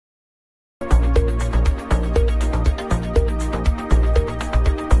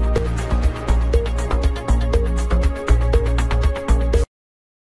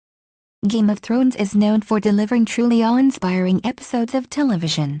Game of Thrones is known for delivering truly awe-inspiring episodes of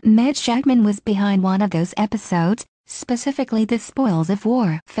television. Shakman was behind one of those episodes, specifically The Spoils of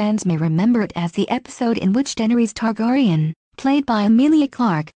War. Fans may remember it as the episode in which Daenerys Targaryen, played by Emilia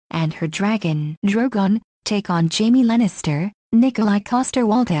Clarke, and her dragon, Drogon, take on Jaime Lannister, Nikolai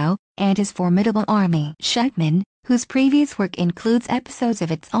Coster-Waldau, and his formidable army. Shakman, whose previous work includes episodes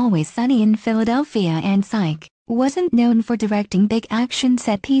of It's Always Sunny in Philadelphia and Psych, wasn't known for directing big action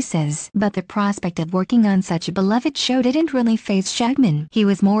set pieces. But the prospect of working on such a beloved show didn't really faze Shakman. He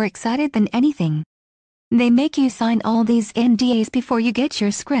was more excited than anything. They make you sign all these NDAs before you get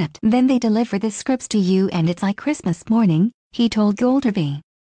your script. Then they deliver the scripts to you and it's like Christmas morning, he told Golderby.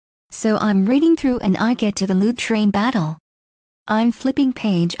 So I'm reading through and I get to the loot train battle. I'm flipping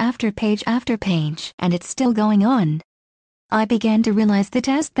page after page after page and it's still going on. I began to realize the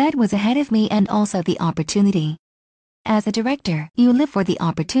task that was ahead of me and also the opportunity. As a director, you live for the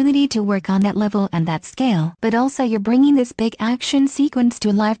opportunity to work on that level and that scale, but also you're bringing this big action sequence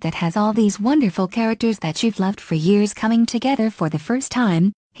to life that has all these wonderful characters that you've loved for years coming together for the first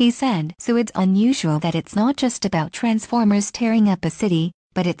time, he said. So it's unusual that it's not just about Transformers tearing up a city,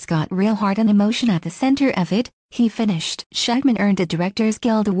 but it's got real heart and emotion at the center of it, he finished. Shakman earned a Directors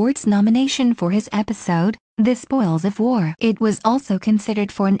Guild Awards nomination for his episode, The Spoils of War. It was also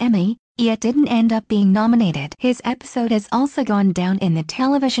considered for an Emmy, yet didn't end up being nominated. His episode has also gone down in the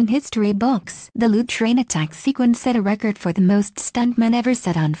television history books. The loot train attack sequence set a record for the most stuntmen ever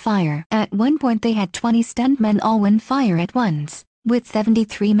set on fire. At one point they had 20 stuntmen all on fire at once, with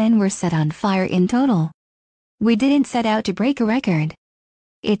 73 men were set on fire in total. We didn't set out to break a record.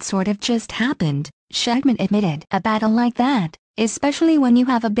 It sort of just happened, Shakman admitted. A battle like that, especially when you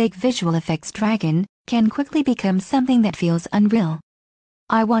have a big visual effects dragon, can quickly become something that feels unreal.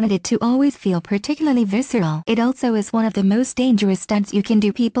 I wanted it to always feel particularly visceral. It also is one of the most dangerous stunts you can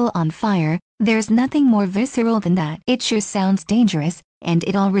do. People on fire, there's nothing more visceral than that. It sure sounds dangerous, and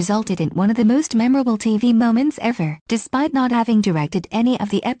it all resulted in one of the most memorable TV moments ever. Despite not having directed any of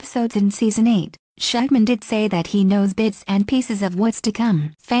the episodes in Season 8, Shakman did say that he knows bits and pieces of what's to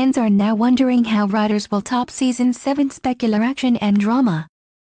come. Fans are now wondering how writers will top Season 7's specular action and drama.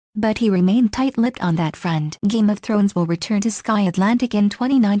 But he remained tight-lipped on that front. Game of Thrones will return to Sky Atlantic in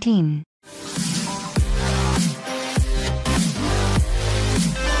 2019.